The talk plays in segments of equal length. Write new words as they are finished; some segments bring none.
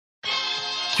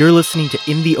You're listening to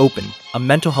In the Open, a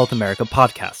Mental Health America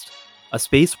podcast, a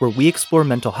space where we explore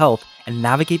mental health and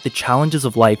navigate the challenges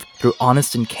of life through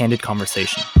honest and candid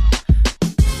conversation.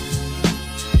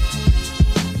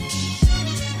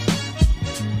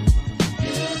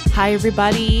 Hi,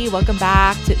 everybody. Welcome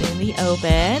back to In the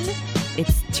Open.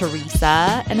 It's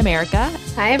Teresa and America.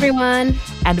 Hi, everyone.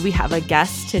 And we have a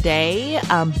guest today,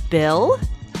 Bill.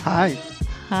 Hi.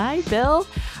 Hi, Bill.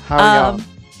 How are y'all?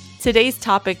 Today's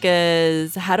topic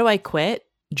is how do I quit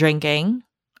drinking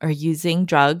or using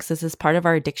drugs? This is part of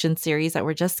our addiction series that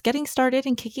we're just getting started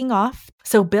and kicking off.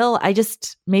 So, Bill, I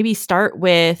just maybe start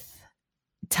with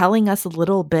telling us a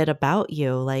little bit about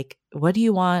you. Like, what do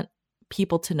you want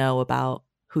people to know about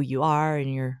who you are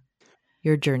and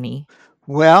your journey?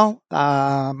 Well,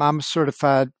 I'm a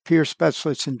certified peer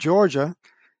specialist in Georgia.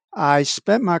 I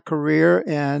spent my career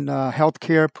in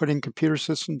healthcare, putting computer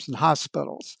systems in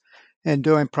hospitals and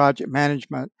doing project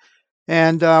management.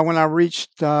 And when I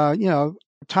reached,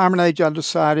 retirement age, I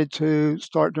decided to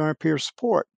start doing peer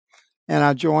support. And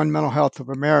I joined Mental Health of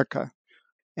America.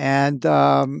 And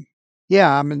I'm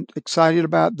excited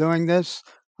about doing this.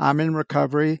 I'm in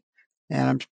recovery, and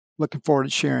I'm looking forward to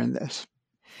sharing this.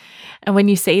 And when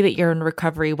you say that you're in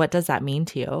recovery, what does that mean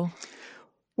to you?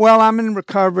 Well, I'm in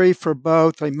recovery for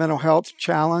both a mental health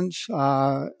challenge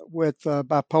with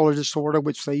bipolar disorder,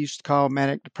 which they used to call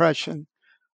manic depression.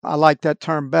 I like that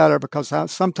term better because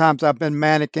sometimes I've been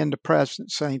manic and depressed at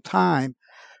the same time.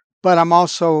 But I'm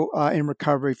also in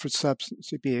recovery for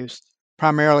substance abuse,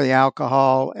 primarily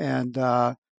alcohol and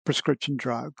prescription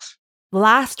drugs.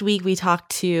 Last week, we talked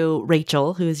to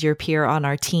Rachel, who is your peer on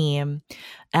our team,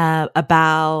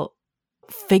 about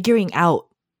figuring out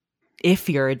if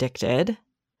you're addicted.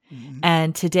 Mm-hmm.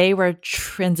 And today we're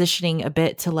transitioning a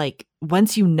bit to like,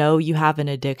 once you know you have an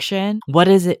addiction, what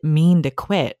does it mean to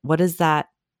quit? What does that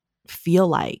feel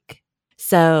like?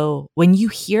 So when you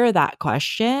hear that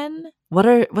question,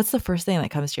 what's the first thing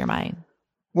that comes to your mind?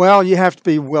 Well, you have to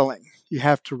be willing. You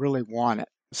have to really want it.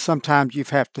 Sometimes you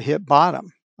have to hit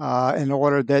bottom in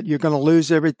order that you're going to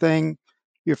lose everything,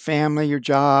 your family, your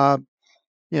job,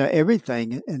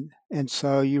 everything. And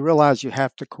so you realize you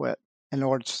have to quit in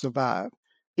order to survive.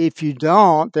 If you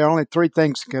don't, there are only three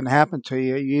things that can happen to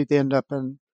you. You either end up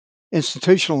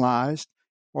institutionalized,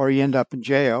 or you end up in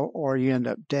jail, or you end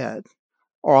up dead,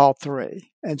 or all three.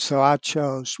 And so I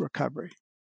chose recovery.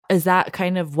 Is that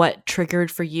kind of what triggered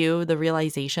for you the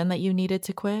realization that you needed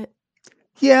to quit?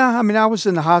 Yeah, I mean, I was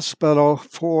in the hospital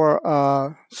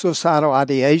for suicidal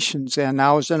ideations, and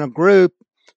I was in a group,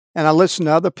 and I listened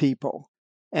to other people.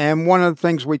 And one of the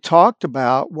things we talked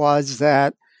about was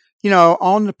that,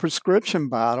 on the prescription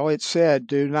bottle, it said,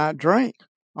 do not drink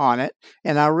on it.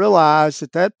 And I realized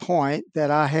at that point that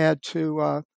I had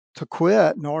to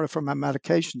quit in order for my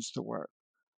medications to work.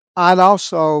 I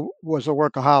also was a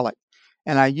workaholic,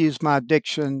 and I used my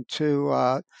addiction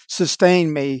to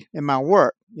sustain me in my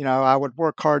work. I would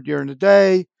work hard during the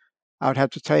day. I would have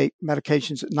to take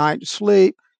medications at night to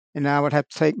sleep, and I would have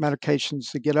to take medications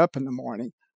to get up in the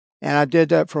morning. And I did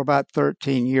that for about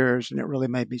 13 years, and it really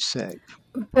made me sick.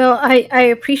 Bill, I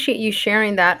appreciate you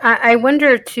sharing that. I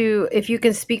wonder, too, if you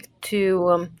can speak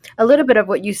to a little bit of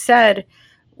what you said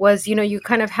was, you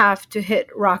kind of have to hit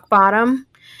rock bottom.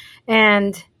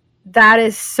 And that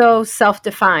is so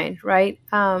self-defined, right?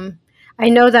 I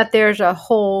know that there's a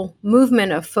whole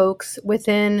movement of folks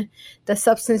within the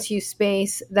substance use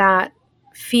space that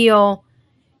feel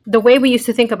the way we used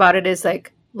to think about it is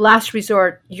like, last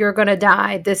resort, you're going to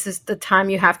die. This is the time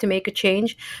you have to make a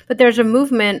change. But there's a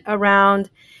movement around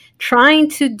trying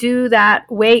to do that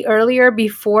way earlier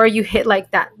before you hit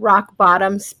like that rock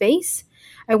bottom space.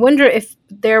 I wonder if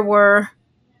there were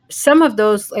some of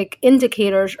those like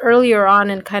indicators earlier on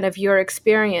in kind of your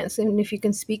experience, and if you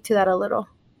can speak to that a little.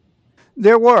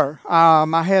 There were.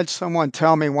 I had someone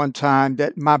tell me one time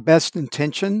that my best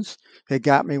intentions had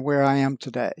got me where I am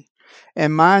today.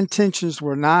 And my intentions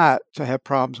were not to have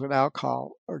problems with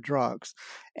alcohol or drugs.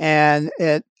 And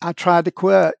I tried to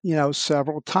quit,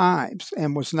 several times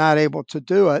and was not able to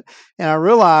do it. And I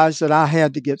realized that I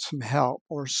had to get some help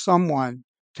or someone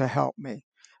to help me.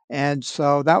 And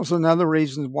so that was another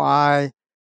reason why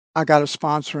I got a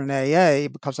sponsor in AA,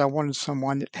 because I wanted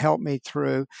someone that helped me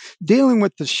through dealing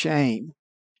with the shame.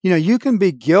 You can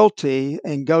be guilty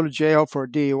and go to jail for a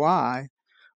DUI,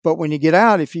 but when you get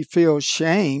out, if you feel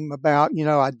shame about,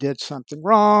 I did something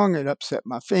wrong, it upset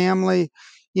my family,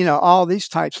 all these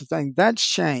types of things, that's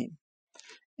shame.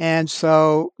 And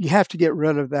so you have to get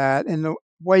rid of that. And the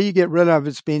way you get rid of it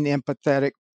is being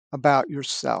empathetic about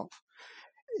yourself.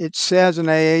 It says in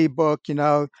AA book,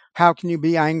 how can you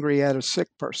be angry at a sick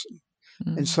person?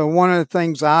 And so one of the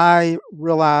things I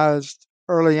realized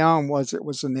early on was it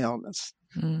was an illness.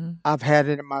 Mm. I've had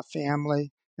it in my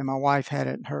family, and my wife had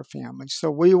it in her family. So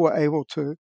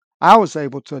I was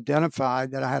able to identify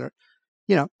that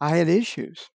I had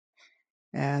issues,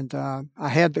 and I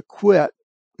had to quit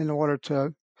in order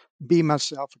to be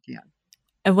myself again.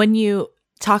 And when you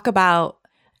talk about,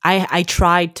 I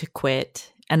tried to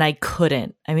quit and I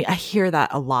couldn't. I mean, I hear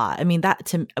that a lot. I mean,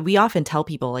 we often tell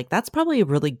people like that's probably a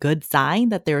really good sign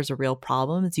that there's a real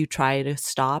problem is you try to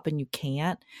stop and you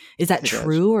can't. Is that It is.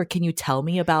 true? Or can you tell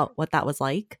me about what that was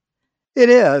like? It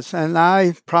is, and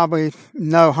I probably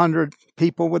know 100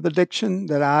 people with addiction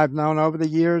that I've known over the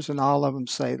years, and all of them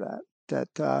say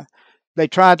that they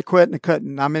tried to quit and they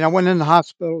couldn't. I mean, I went in the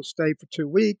hospital, stayed for 2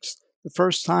 weeks the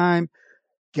first time,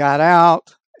 got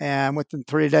out, and within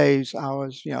 3 days, I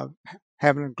was,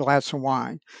 having a glass of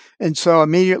wine. And so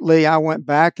immediately I went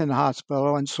back in the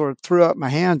hospital and sort of threw up my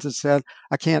hands and said,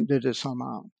 I can't do this on my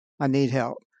own. I need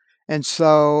help. And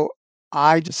so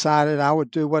I decided I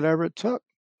would do whatever it took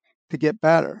to get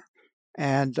better.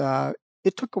 And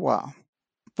it took a while,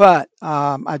 but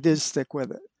I did stick with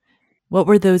it. What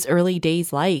were those early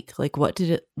days like? Like what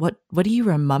do you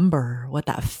remember what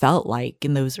that felt like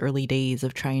in those early days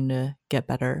of trying to get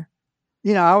better?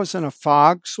 I was in a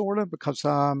fog sort of because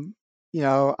I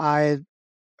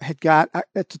had got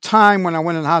at the time when I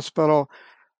went in the hospital,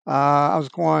 I was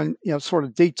going, sort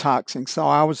of detoxing. So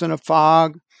I was in a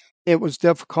fog. It was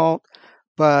difficult,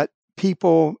 but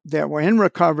people that were in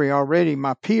recovery already,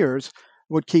 my peers,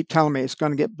 would keep telling me it's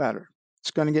going to get better.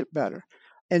 It's going to get better.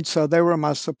 And so they were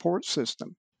my support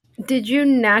system. Did you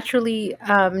naturally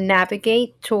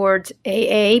navigate towards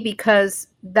AA because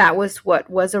that was what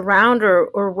was around,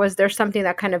 or was there something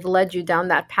that kind of led you down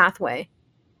that pathway?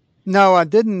 No, I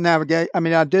didn't navigate. I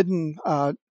mean, I didn't,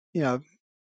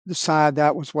 decide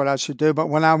that was what I should do. But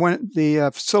when I went, the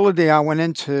facility I went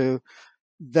into,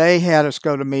 they had us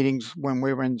go to meetings when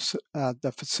we were in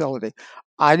the facility.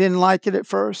 I didn't like it at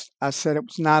first. I said it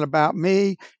was not about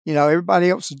me. Everybody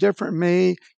else was different than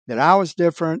me, that I was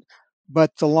different.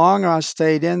 But the longer I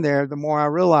stayed in there, the more I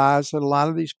realized that a lot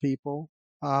of these people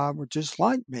were just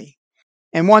like me.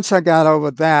 And once I got over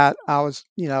that, I was,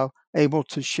 able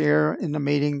to share in the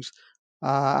meetings.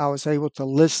 I was able to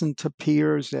listen to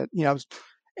peers that,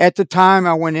 at the time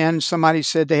I went in, somebody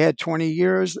said they had 20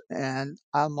 years, and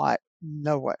I'm like,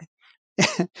 no way.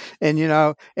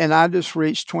 And I just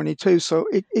reached 22. So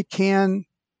it can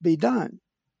be done.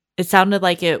 It sounded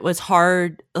like it was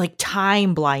hard, like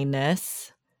time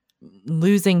blindness,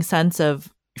 losing sense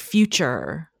of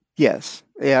future. Yes.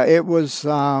 Yeah. It was,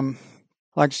 like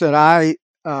I said, I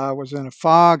was in a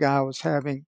fog. I was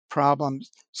having problems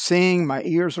seeing. My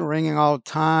ears were ringing all the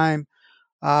time.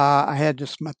 I had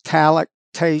this metallic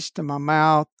taste in my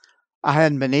mouth. I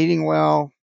hadn't been eating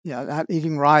well, not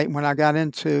eating right. When I got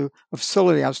into a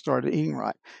facility, I started eating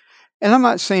right. And I'm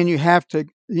not saying you have to,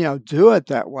 do it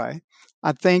that way.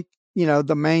 I think,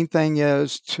 the main thing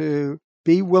is to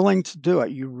be willing to do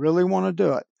it. You really want to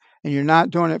do it. And you're not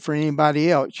doing it for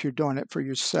anybody else. You're doing it for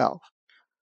yourself.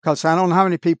 Because I don't know how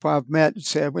many people I've met that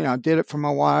said, I did it for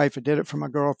my wife, I did it for my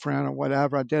girlfriend or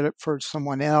whatever. I did it for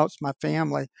someone else, my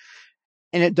family.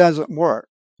 And it doesn't work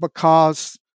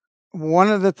because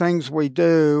one of the things we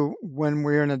do when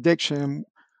we're in addiction,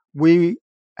 we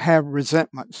have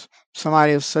resentments.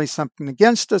 Somebody will say something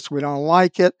against us, we don't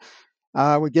like it,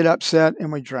 we get upset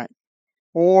and we drink.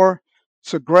 Or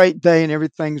it's a great day and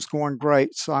everything's going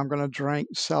great, so I'm going to drink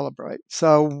and celebrate.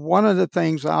 So one of the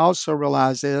things I also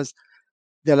realized is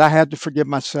that I had to forgive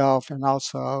myself and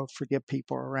also forgive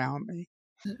people around me.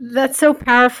 That's so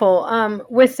powerful.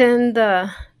 Within the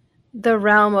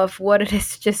realm of what it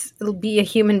is to just be a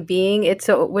human being,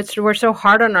 we're so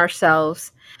hard on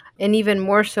ourselves, and even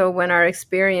more so when our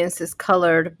experience is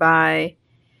colored by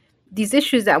these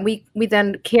issues that we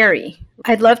then carry.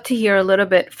 I'd love to hear a little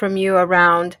bit from you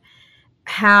around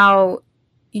how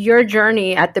your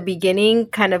journey at the beginning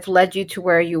kind of led you to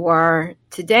where you are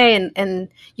today. And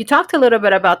you talked a little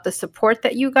bit about the support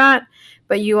that you got,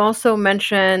 but you also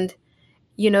mentioned,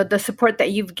 the support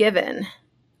that you've given,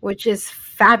 which is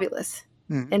fabulous.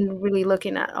 And really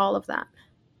looking at all of that.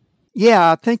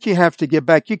 Yeah, I think you have to give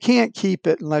back. You can't keep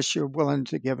it unless you're willing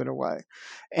to give it away.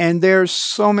 And there's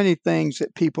so many things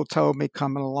that people told me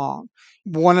coming along.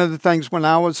 One of the things when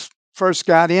I was first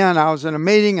got in, I was in a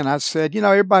meeting and I said,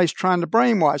 everybody's trying to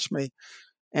brainwash me.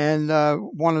 And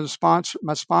one of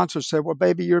my sponsors said, well,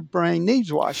 baby, your brain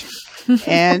needs washing.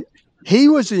 And he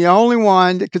was the only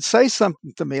one that could say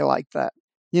something to me like that.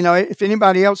 If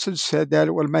anybody else had said that,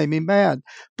 it would have made me mad.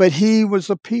 But he was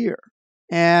a peer.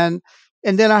 And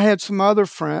And then I had some other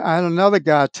friend. I had another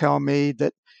guy tell me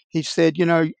that he said,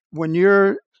 when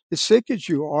you're as sick as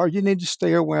you are, you need to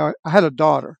stay away. I had a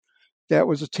daughter that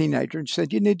was a teenager, and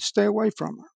said you need to stay away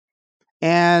from her.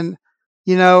 And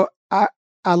you know, I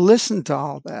I listened to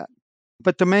all that,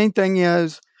 but the main thing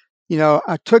is,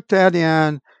 I took that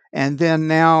in, and then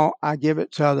now I give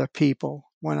it to other people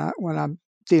when I'm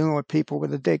dealing with people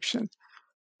with addiction,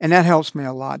 and that helps me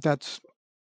a lot. That's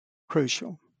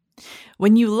crucial.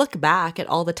 When you look back at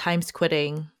all the times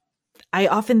quitting, I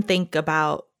often think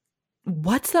about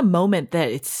what's the moment that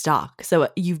it stuck. So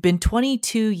you've been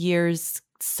 22 years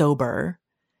sober.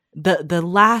 The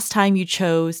last time you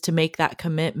chose to make that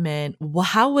commitment,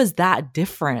 how was that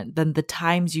different than the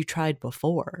times you tried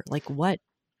before? Like what?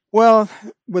 Well,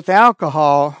 with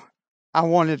alcohol, I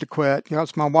wanted to quit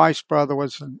because my wife's brother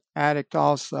was an addict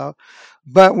also.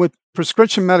 But with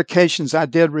prescription medications, I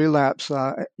did relapse,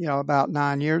 about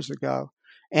 9 years ago.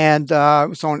 And I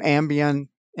was on Ambien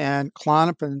and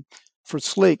Klonopin for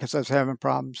sleep because I was having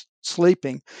problems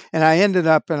sleeping. And I ended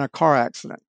up in a car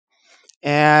accident.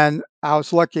 And I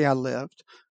was lucky I lived.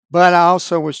 But I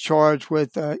also was charged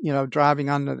with, driving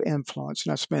under the influence,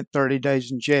 and I spent 30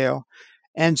 days in jail.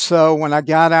 And so when I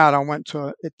got out,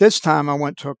 at this time, I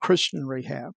went to a Christian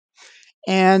rehab.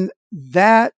 And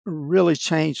that really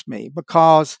changed me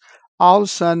because all of a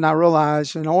sudden I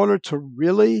realized in order to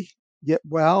really get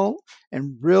well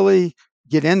and really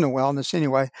get into wellness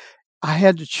anyway, I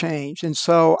had to change. And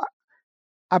so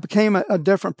I became a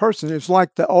different person. It was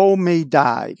like the old me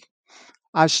died.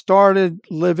 I started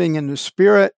living in the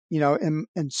spirit,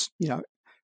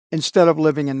 instead of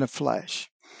living in the flesh.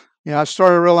 I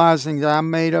started realizing that I'm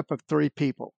made up of three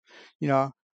people. You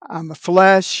know, I'm a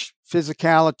flesh,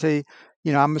 physicality,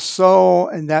 I'm a soul,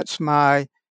 and that's my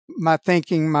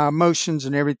thinking, my emotions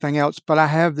and everything else, but I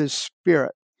have this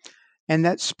spirit. And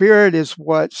that spirit is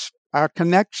what's our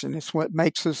connection. It's what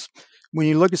makes us when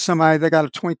you look at somebody, they got a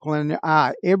twinkle in their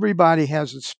eye. Everybody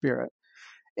has a spirit.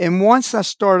 And once I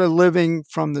started living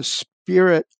from the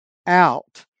spirit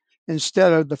out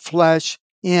instead of the flesh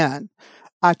in,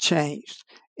 I changed.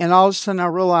 And all of a sudden I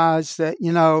realized that,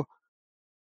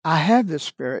 I have this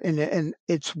spirit and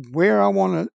it's where I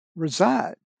want to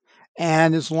reside.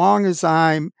 And as long as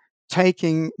I'm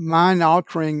taking mind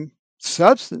altering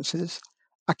substances,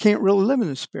 I can't really live in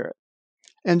the spirit.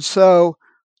 And so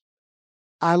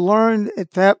I learned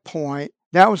at that point,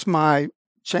 that was my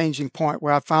changing point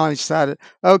where I finally decided,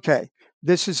 okay,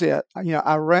 this is it.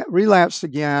 I relapsed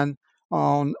again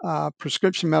on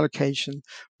prescription medication,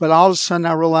 but all of a sudden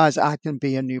I realized I can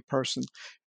be a new person.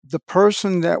 The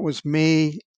person that was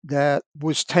me that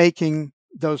was taking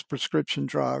those prescription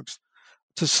drugs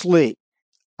to sleep,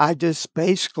 I just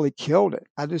basically killed it.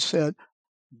 I just said,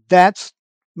 that's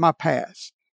my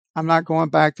past. I'm not going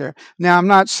back there. Now, I'm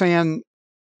not saying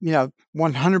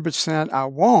 100% I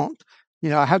won't.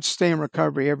 I have to stay in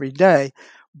recovery every day,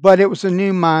 but it was a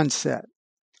new mindset.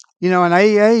 And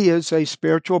AA is a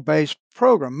spiritual based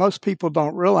program. Most people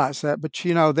don't realize that, but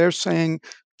they're saying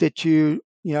that you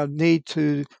need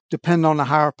to depend on a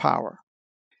higher power.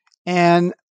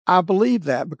 And I believe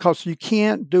that because you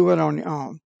can't do it on your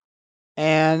own.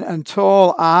 And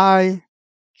until I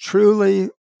truly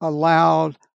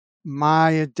allowed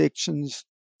my addictions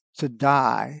to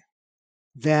die,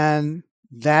 then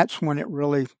that's when it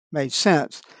really made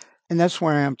sense. And that's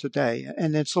where I am today.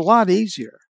 And it's a lot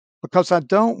easier because I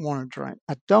don't want to drink.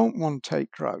 I don't want to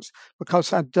take drugs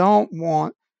because I don't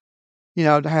want,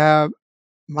 to have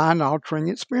mind altering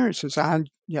experiences. I,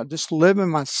 just living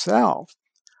myself.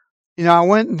 I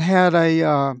went and had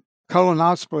a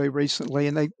colonoscopy recently,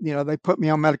 and they put me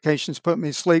on medications, put me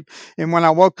to sleep. And when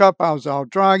I woke up, I was all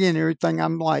druggy and everything.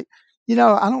 I'm like, I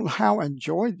don't know how I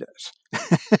enjoyed this,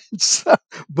 so,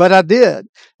 but I did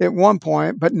at one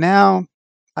point. But now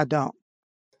I don't.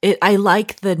 I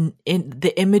like the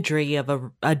imagery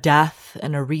of a death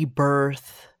and a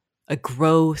rebirth, a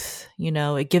growth.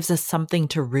 It gives us something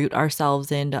to root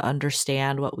ourselves in, to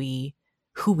understand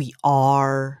who we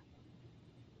are,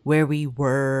 where we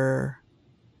were,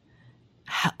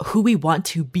 who we want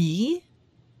to be.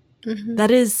 Mm-hmm.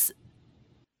 That is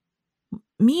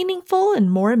meaningful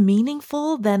and more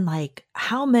meaningful than like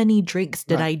how many drinks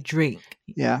did I drink.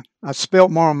 Yeah, I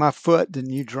spilled more on my foot than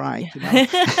you drank.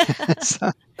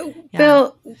 So,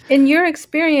 Bill, in your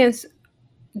experience,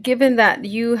 given that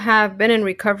you have been in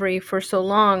recovery for so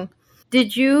long,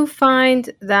 did you find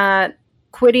that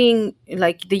quitting,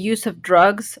 like the use of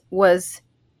drugs, was,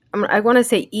 I want to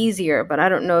say easier, but I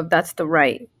don't know if that's the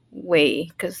right way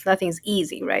because nothing's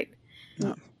easy, right?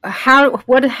 No.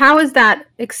 How is that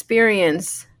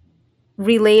experience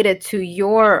related to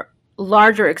your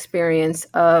larger experience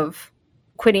of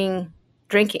quitting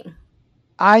drinking?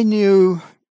 I knew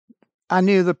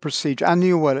the procedure. I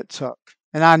knew what it took,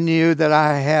 and I knew that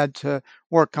I had to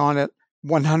work on it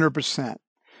 100%.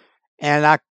 And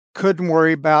I couldn't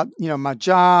worry about, my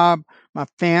job, my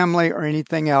family, or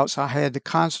anything else. I had to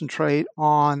concentrate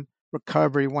on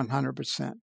recovery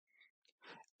 100%.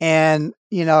 And,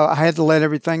 I had to let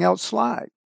everything else slide.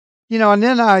 And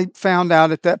then I found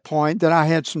out at that point that I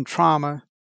had some trauma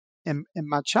in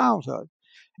my childhood.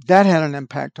 That had an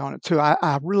impact on it too.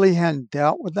 I really hadn't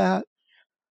dealt with that.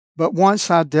 But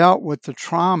once I dealt with the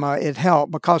trauma, it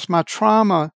helped because my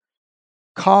trauma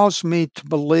caused me to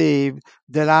believe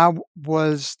that I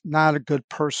was not a good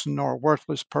person or a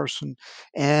worthless person.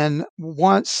 And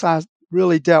once I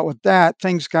really dealt with that,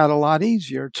 things got a lot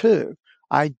easier too.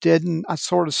 I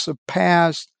sort of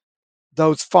surpassed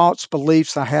those false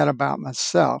beliefs I had about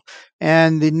myself.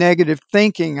 And the negative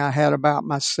thinking I had about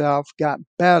myself got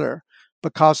better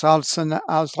because all of a sudden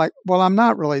I was like, well, I'm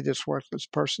not really this worthless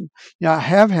person. I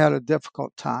have had a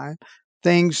difficult time.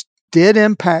 Things did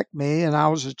impact me, and I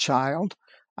was a child.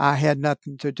 I had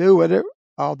nothing to do with it,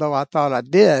 although I thought I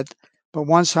did. But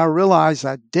once I realized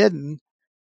I didn't,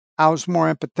 I was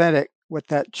more empathetic with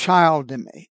that child in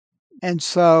me. And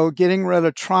so getting rid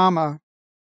of trauma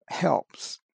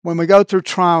helps. When we go through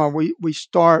trauma, we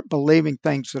start believing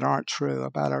things that aren't true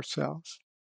about ourselves.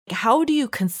 How do you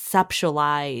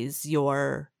conceptualize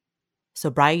your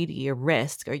sobriety, your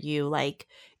risk? Are you like,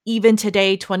 even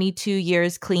today, 22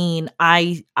 years clean,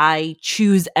 I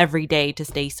choose every day to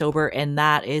stay sober, and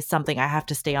that is something I have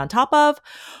to stay on top of?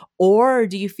 Or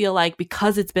do you feel like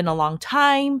because it's been a long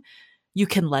time, you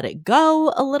can let it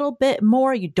go a little bit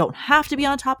more? You don't have to be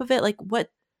on top of it. Like what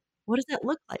does that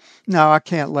look like? No, I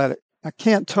can't let it. I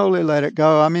can't totally let it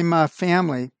go. I mean, my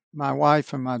family, my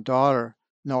wife and my daughter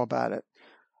know about it,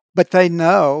 but they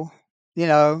know,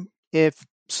 if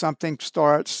something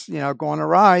starts, going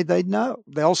awry, they know.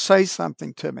 They'll say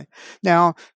something to me.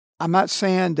 Now, I'm not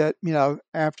saying that,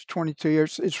 after 22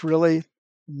 years, it's really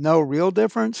no real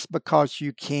difference because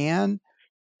you can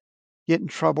get in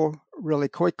trouble really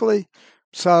quickly.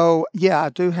 So, yeah, I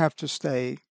do have to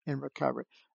stay in recovery.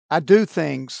 I do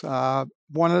things.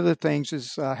 One of the things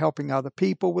is helping other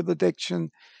people with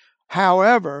addiction.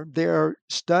 However, there are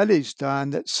studies done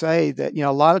that say that,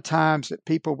 a lot of times that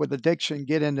people with addiction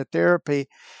get into therapy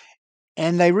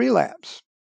and they relapse.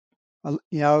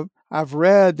 I've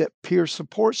read that peer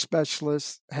support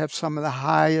specialists have some of the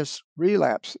highest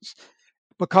relapses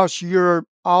because you're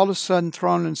all of a sudden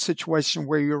thrown in a situation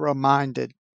where you're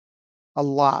reminded a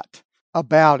lot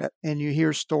about it and you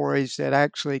hear stories that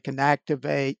actually can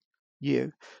activate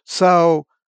you. So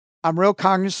I'm real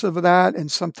cognizant of that,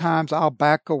 and sometimes I'll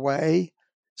back away.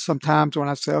 Sometimes when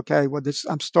I say, okay, well,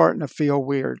 I'm starting to feel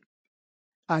weird.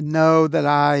 I know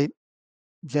that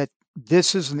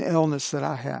this is an illness that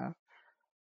I have,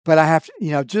 but I have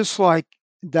to, just like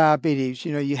diabetes,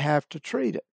 you have to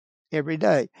treat it every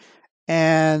day.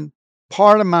 And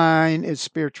part of mine is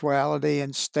spirituality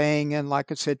and staying in,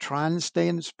 like I said, trying to stay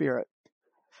in the spirit.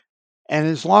 And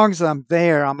as long as I'm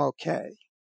there, I'm okay.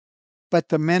 But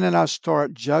the minute I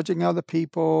start judging other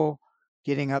people,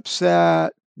 getting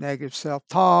upset, negative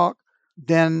self-talk,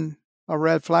 then a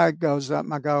red flag goes up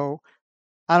and I go,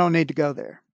 I don't need to go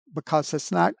there because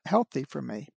it's not healthy for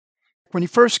me. When you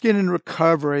first get in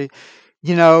recovery,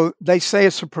 they say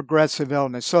it's a progressive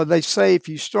illness. So they say if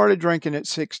you started drinking at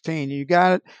 16, you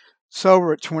got it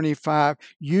sober at 25,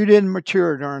 you didn't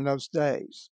mature during those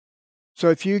days. So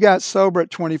if you got sober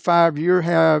at 25, you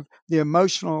have the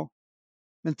emotional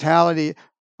mentality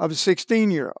of a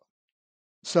 16-year-old.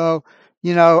 So,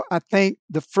 I think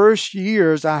the first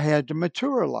years I had to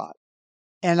mature a lot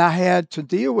and I had to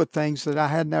deal with things that I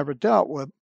had never dealt with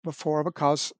before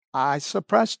because I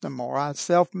suppressed them or I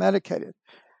self-medicated.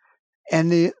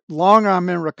 And the longer I'm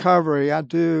in recovery, I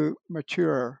do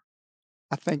mature.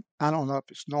 I don't know if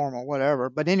it's normal,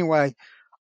 whatever. But anyway,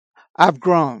 I've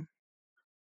grown.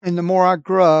 And the more I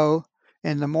grow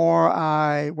and the more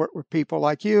I work with people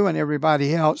like you and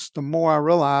everybody else, the more I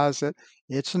realize that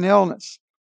it's an illness.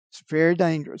 It's very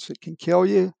dangerous. It can kill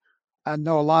you. I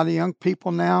know a lot of young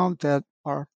people now that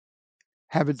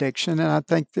have addiction, and I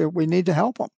think that we need to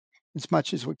help them as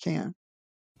much as we can.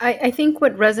 I think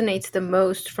what resonates the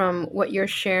most from what you're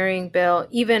sharing, Bill,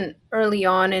 even early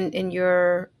on in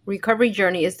your recovery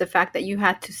journey, is the fact that you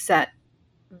had to set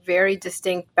very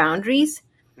distinct boundaries,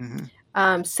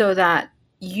 so that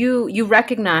you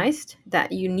recognized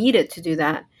that you needed to do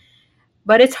that.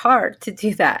 But it's hard to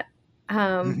do that.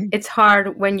 It's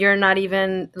hard when you're not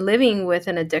even living with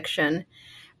an addiction.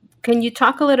 Can you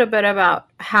talk a little bit about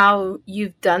how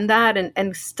you've done that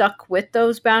and stuck with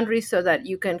those boundaries so that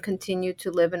you can continue to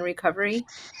live in recovery?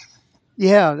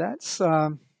 Yeah, that's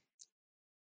the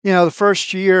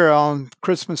first year on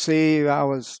Christmas Eve, I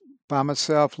was by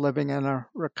myself living in a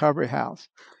recovery house,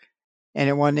 and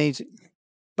it wasn't easy,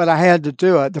 but I had to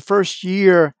do it. The first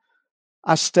year,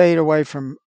 I stayed away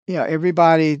from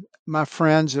everybody. My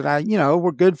friends that I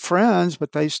were good friends,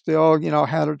 but they still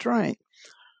had a drink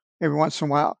every once in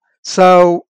a while.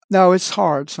 So no, it's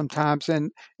hard sometimes,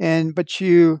 and but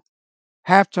you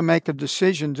have to make a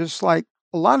decision, just like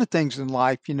a lot of things in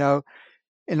life.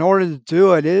 In order to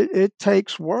do it, it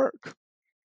takes work,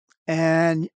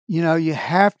 and you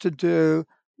have to do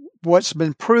what's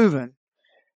been proven.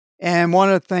 And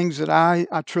one of the things that I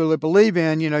truly believe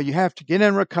in, you have to get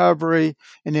in recovery,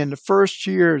 and then the first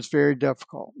year is very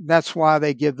difficult. That's why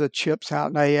they give the chips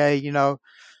out in AA,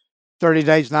 30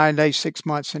 days, 90 days, 6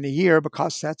 months, and a year,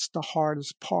 because that's the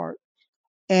hardest part.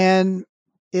 And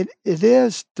it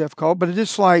is difficult, but it's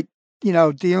just like,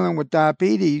 dealing with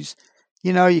diabetes,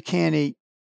 you can't eat,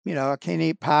 I can't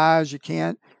eat pies, you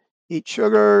can't eat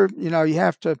sugar, you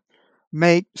have to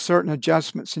make certain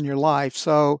adjustments in your life.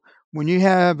 So when you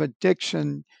have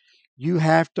addiction, you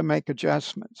have to make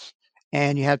adjustments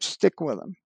and you have to stick with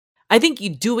them. I think you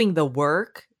doing the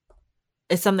work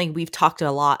is something we've talked a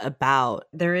lot about.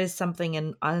 There is something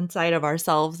inside of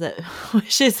ourselves that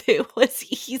wishes it was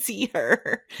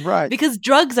easier Right. because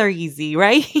drugs are easy,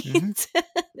 right? Hmm.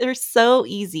 They're so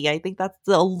easy. I think that's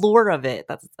the allure of it.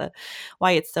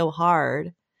 Why it's so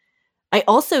hard. I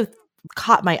also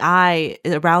caught my eye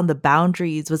around the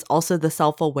boundaries was also the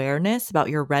self-awareness about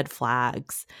your red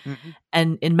flags. Hmm.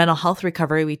 And in mental health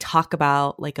recovery, we talk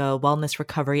about like a wellness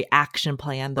recovery action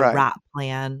plan, the Right. RAP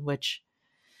plan, which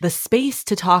the space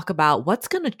to talk about what's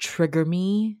going to trigger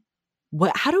me.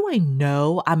 How do I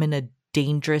know I'm in a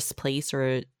dangerous place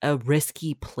or a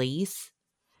risky place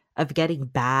of getting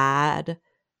bad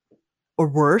or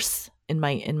worse in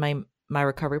my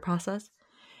recovery process?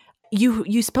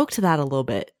 You spoke to that a little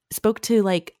bit. Spoke to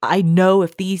like, I know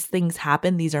if these things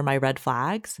happen, these are my red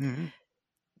flags. Hmm.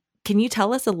 Can you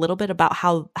tell us a little bit about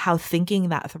how thinking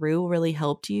that through really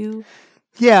helped you?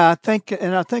 Yeah, I think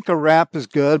a rap is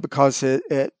good because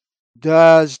it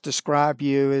does describe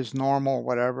you as normal,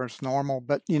 whatever is normal.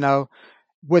 But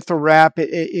with the rap,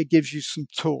 it gives you some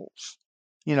tools.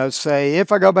 Say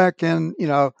if I go back in,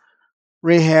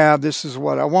 rehab, this is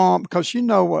what I want, because you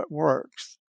know what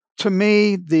works. To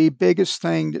me, the biggest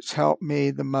thing that's helped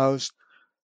me the most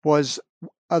was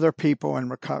other people in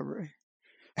recovery.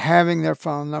 Having their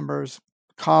phone numbers,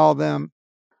 call them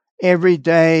every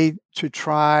day to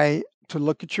try to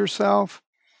look at yourself.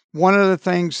 One of the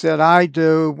things that I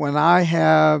do when I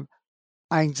have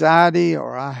anxiety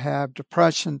or I have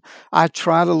depression, I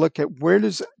try to look at where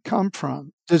does it come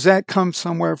from? Does that come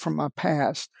somewhere from my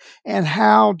past? And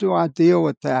how do I deal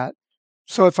with that?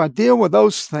 So if I deal with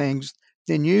those things,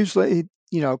 then usually,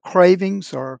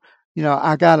 cravings or,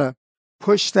 I got to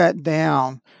push that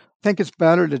down. I think it's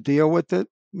better to deal with it,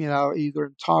 either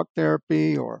in talk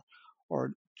therapy or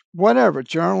whatever,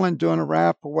 journaling, doing a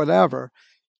rap or whatever.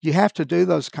 You have to do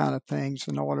those kind of things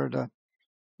in order to,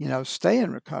 stay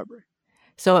in recovery.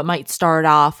 So it might start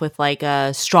off with like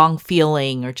a strong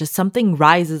feeling or just something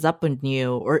rises up in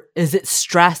you, or is it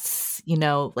stress,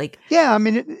 like Yeah, I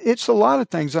mean, it's a lot of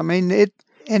things. I mean,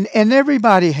 and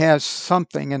everybody has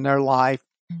something in their life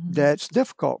Mhm, that's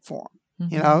difficult for them.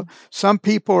 mhm. Some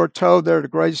people are told they're the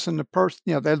greatest in the person,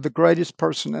 they're the greatest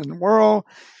person in the world.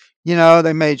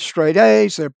 They made straight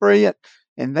A's, they're brilliant,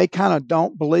 and they kind of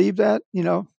don't believe that,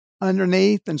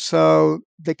 underneath, and so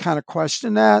they kind of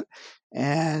question that.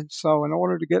 And so, in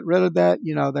order to get rid of that,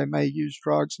 they may use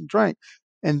drugs and drink.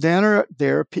 And then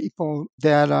there are people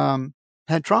that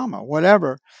had trauma,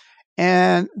 whatever,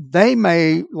 and they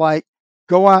may like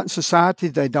go out in society,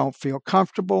 they don't feel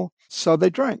comfortable, so they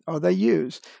drink or they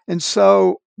use. And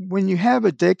so when you have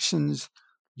addictions,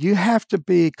 you have to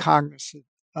be cognizant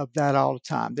of that all the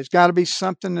time. There's got to be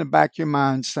something in the back of your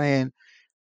mind saying,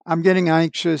 I'm getting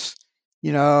anxious,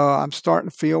 I'm starting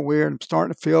to feel weird, I'm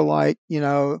starting to feel like,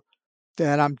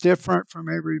 that I'm different from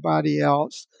everybody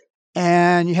else.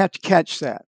 And you have to catch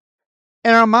that.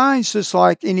 And our mind's just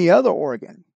like any other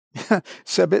organ.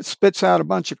 So it spits out a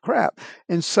bunch of crap.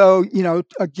 And so,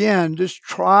 again, just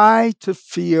try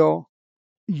to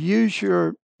use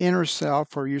your inner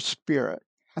self or your spirit.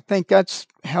 I think that's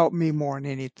helped me more than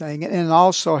anything. And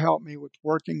also helped me with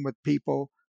working with people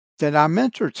that I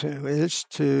mentor to, is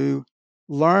to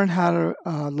learn how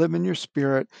to live in your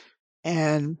spirit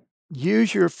and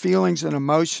use your feelings and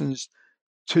emotions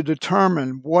to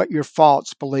determine what your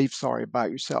false beliefs are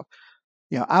about yourself.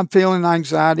 I'm feeling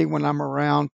anxiety when I'm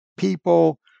around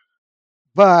people,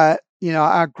 but,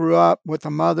 I grew up with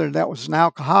a mother that was an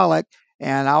alcoholic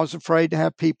and I was afraid to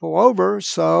have people over.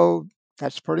 So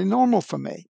that's pretty normal for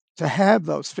me to have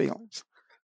those feelings.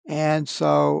 And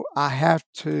so I have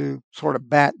to sort of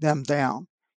bat them down.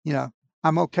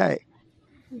 I'm okay.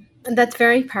 And that's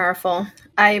very powerful.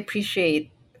 I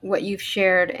appreciate what you've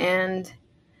shared and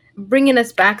bringing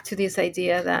us back to this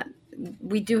idea that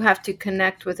we do have to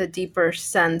connect with a deeper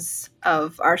sense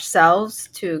of ourselves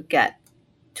to get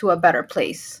to a better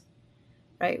place,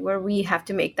 right? Where we have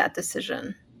to make that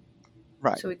decision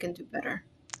Right. so we can do better.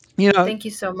 You know, Thank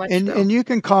you so much, and Bill. you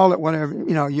can call it whatever,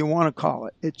 you want to call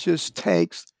it. It just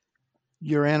takes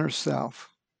your inner self.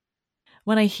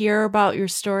 When I hear about your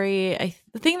story,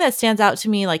 the thing that stands out to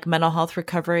me, like mental health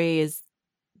recovery, is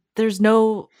there's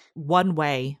no one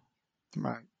way.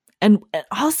 Right. And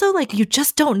also, like, you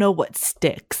just don't know what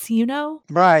sticks,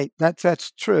 Right.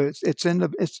 That's true.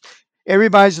 It's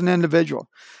everybody's an individual.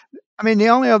 I mean, the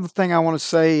only other thing I want to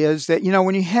say is that,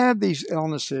 when you have these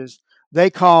illnesses, they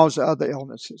cause other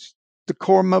illnesses. The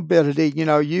core morbidity,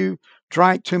 you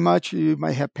drank too much, you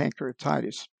may have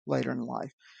pancreatitis later in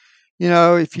life.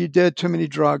 If you did too many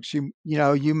drugs, you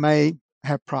may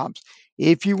have problems.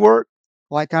 If you work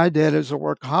like I did as a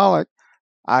workaholic,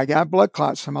 I got blood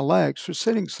clots in my legs for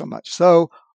sitting so much. So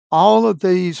all of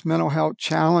these mental health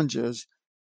challenges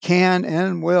can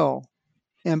and will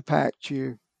impact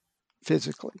you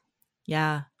physically.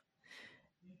 Yeah.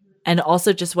 And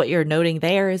also just what you're noting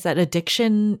there is that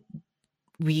addiction,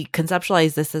 we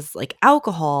conceptualize this as like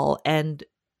alcohol and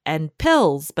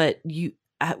pills, but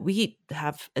we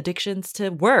have addictions to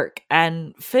work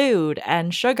and food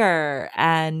and sugar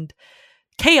and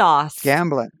chaos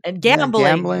Gambling. and Yeah, gambling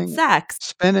and gambling, sex.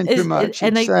 spending too much,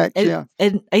 and sex. Yeah.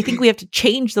 And I think we have to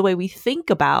change the way we think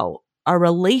about our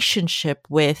relationship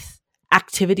with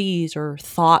activities or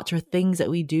thoughts or things that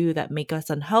we do that make us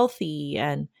unhealthy,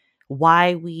 and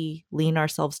why we lean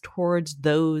ourselves towards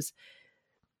those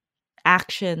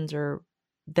actions, or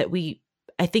that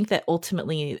I think that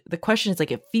ultimately the question is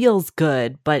like, it feels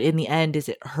good, but in the end, is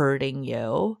it hurting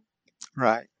you?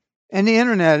 Right. And the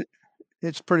internet,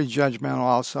 it's pretty judgmental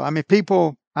also. I mean,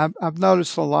 I've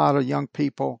noticed a lot of young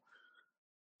people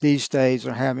these days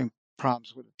are having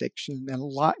problems with addiction, and a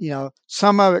lot,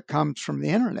 some of it comes from the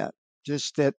internet.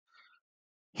 Just that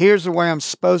here's the way I'm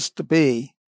supposed to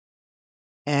be,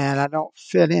 and I don't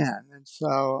fit in, and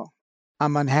so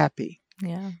I'm unhappy.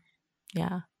 Yeah.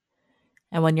 Yeah.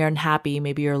 And when you're unhappy,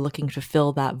 maybe you're looking to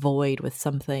fill that void with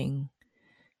something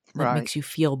that Right. makes you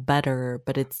feel better,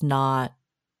 but it's not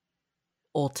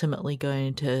ultimately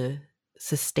going to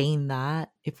sustain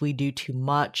that if we do too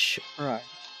much. Right.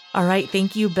 All right.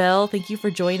 Thank you, Bill. Thank you for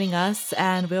joining us.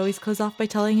 And we always close off by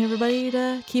telling everybody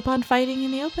to keep on fighting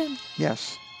in the open.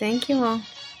 Yes. Thank you all.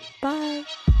 Bye.